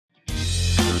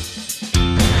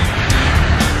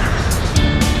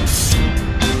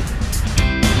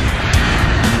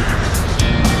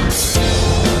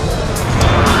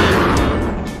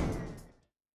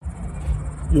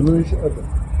You know each other.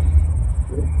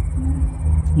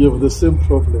 You have the same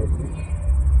problem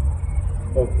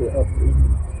of the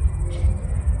upbringing.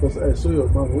 Because I saw your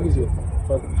mom. Where is your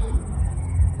father?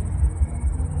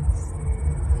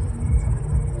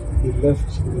 He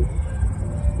left.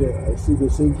 Yeah, I see the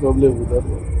same problem with that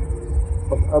one.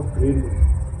 Of upgrading.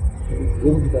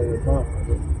 Groomed by your mom.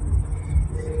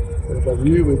 But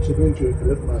you were taken to your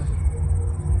grandmother.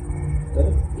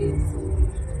 Huh? Yes.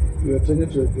 You were taken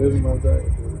to your grandmother.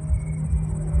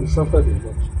 You suffered a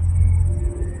lot.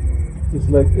 It's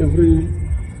like every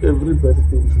bad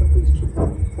thing happens to you.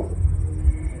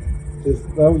 Just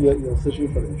now you're searching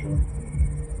for a job.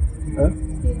 Huh?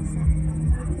 Yes.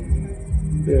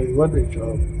 Yeah, you want a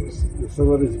job because the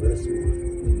salary is very small.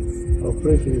 Yes. I'll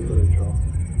pray for you for a job.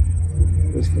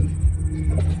 Listen.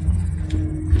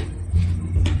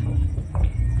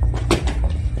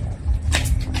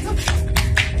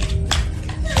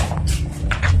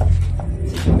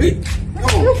 Hey!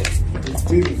 No! It's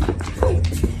David.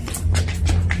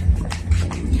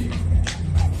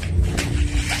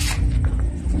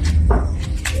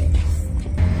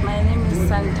 My name is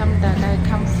Santamdala. I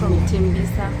come from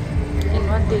Tembisa. And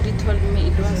what Daddy told me,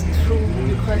 it was true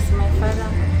because my father,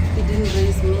 he didn't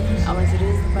raise me. I was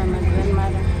raised by my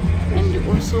grandmother. And he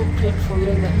also prayed for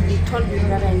me. That he told me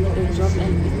that I need a job,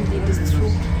 and indeed it is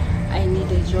true. I need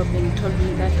a job, and he told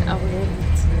me that I will have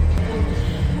it.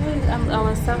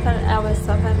 I was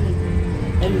suffering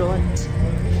a lot.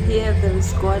 Here there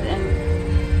is God, and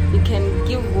He can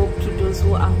give hope to those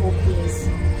who are hopeless.